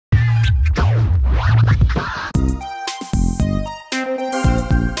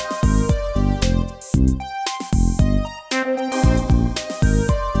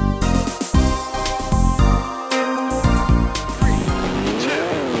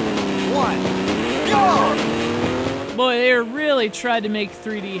really tried to make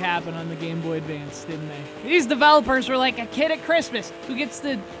 3D happen on the Game Boy Advance, didn't they? These developers were like a kid at Christmas who gets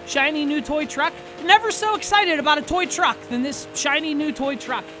the shiny new toy truck. Never so excited about a toy truck than this shiny new toy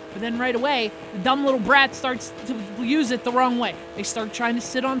truck. But then right away, the dumb little brat starts to use it the wrong way. They start trying to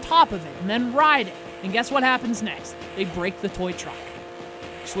sit on top of it and then ride it. And guess what happens next? They break the toy truck.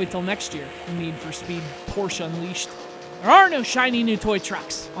 Just wait till next year. Need for Speed Porsche Unleashed. There are no shiny new toy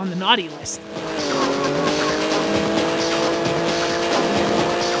trucks on the naughty list.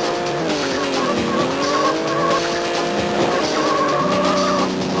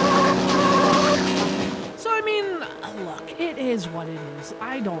 Is what it is.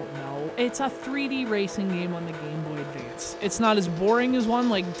 I don't know. It's a 3D racing game on the Game Boy Advance. It's not as boring as one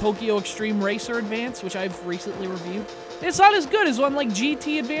like Tokyo Extreme Racer Advance, which I've recently reviewed. It's not as good as one like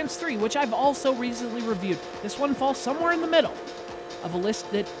GT Advance 3, which I've also recently reviewed. This one falls somewhere in the middle of a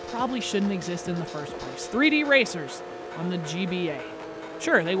list that probably shouldn't exist in the first place. 3D racers on the GBA.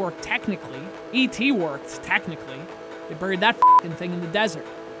 Sure, they work technically. E.T. worked technically. They buried that f***ing thing in the desert.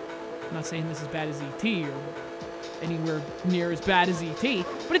 I'm not saying this is bad as E.T. or anywhere near as bad as E.T.,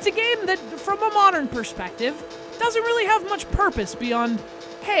 but it's a game that, from a modern perspective, doesn't really have much purpose beyond,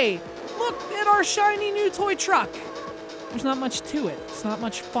 hey, look at our shiny new toy truck. There's not much to it. It's not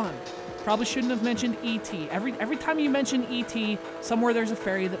much fun. Probably shouldn't have mentioned E.T. Every time you mention E.T., somewhere there's a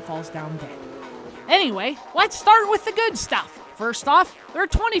fairy that falls down dead. Anyway, let's start with the good stuff. First off, there are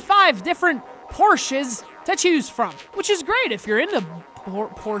 25 different Porsches to choose from, which is great if you're into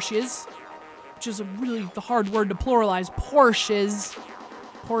Porsches, which is the hard word to pluralize.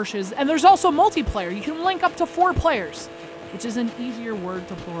 Porsches. And there's also multiplayer. You can link up to 4 players, which is an easier word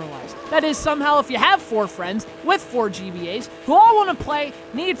to pluralize. That is, somehow if you have 4 friends with 4 GBAs who all want to play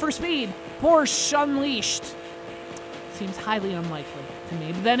Need for Speed Porsche Unleashed. Seems highly unlikely to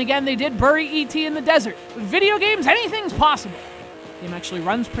me. But then again, they did bury E.T. in the desert. With video games, anything's possible. The game actually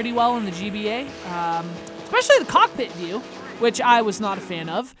runs pretty well in the GBA, especially the cockpit view, which I was not a fan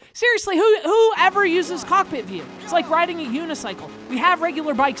of. Seriously, who ever uses cockpit view? It's like riding a unicycle. We have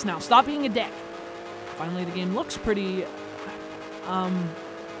regular bikes now. Stop being a dick. Finally, the game looks pretty,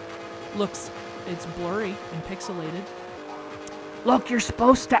 it's blurry and pixelated. Look, you're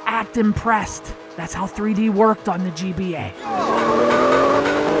supposed to act impressed. That's how 3D worked on the GBA.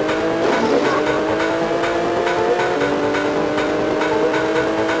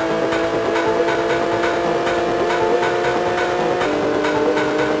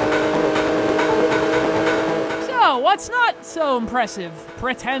 What's not so impressive,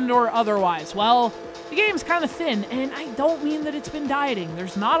 pretend or otherwise? Well, the game's kind of thin, and I don't mean that it's been dieting.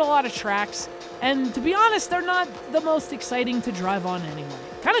 There's not a lot of tracks, and to be honest, they're not the most exciting to drive on anyway.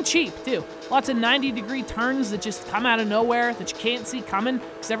 Kind of cheap, too. Lots of 90-degree turns that just come out of nowhere that you can't see coming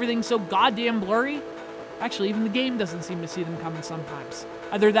because everything's so goddamn blurry. Actually, even the game doesn't seem to see them coming sometimes.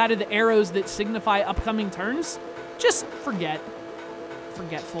 Either that or the arrows that signify upcoming turns. Just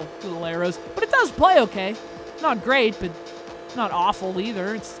forgetful little arrows. But it does play okay. Not great, but not awful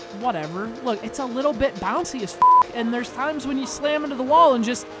either. It's whatever. Look, it's a little bit bouncy as f***, and there's times when you slam into the wall and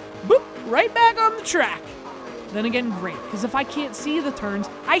just, boop, right back on the track. Then again, great, because if I can't see the turns,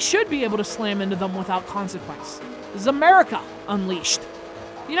 I should be able to slam into them without consequence. This is America Unleashed.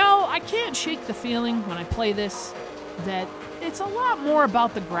 You know, I can't shake the feeling when I play this that it's a lot more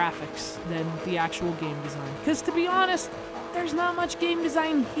about the graphics than the actual game design. Because to be honest, there's not much game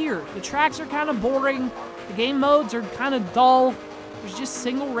design here. The tracks are kind of boring. The game modes are kind of dull. There's just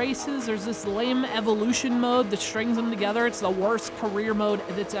single races. There's this lame evolution mode that strings them together. It's the worst career mode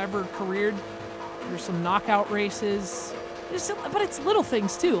that's ever careered. There's some knockout races. But it's little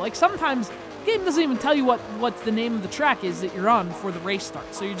things too. Like sometimes the game doesn't even tell you what the name of the track is that you're on before the race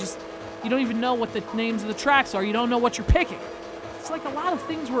starts. So you don't even know what the names of the tracks are. You don't know what you're picking. It's like a lot of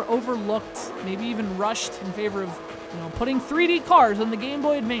things were overlooked, maybe even rushed in favor of putting 3D cars on the Game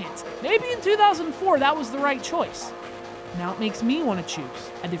Boy Advance. Maybe in 2004 that was the right choice. Now it makes me want to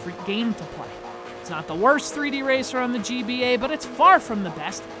choose a different game to play. It's not the worst 3D racer on the GBA, but it's far from the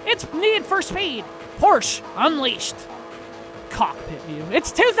best. It's Need for Speed Porsche Unleashed. Cockpit view.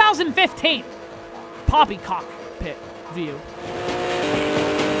 It's 2015. Poppy cockpit view.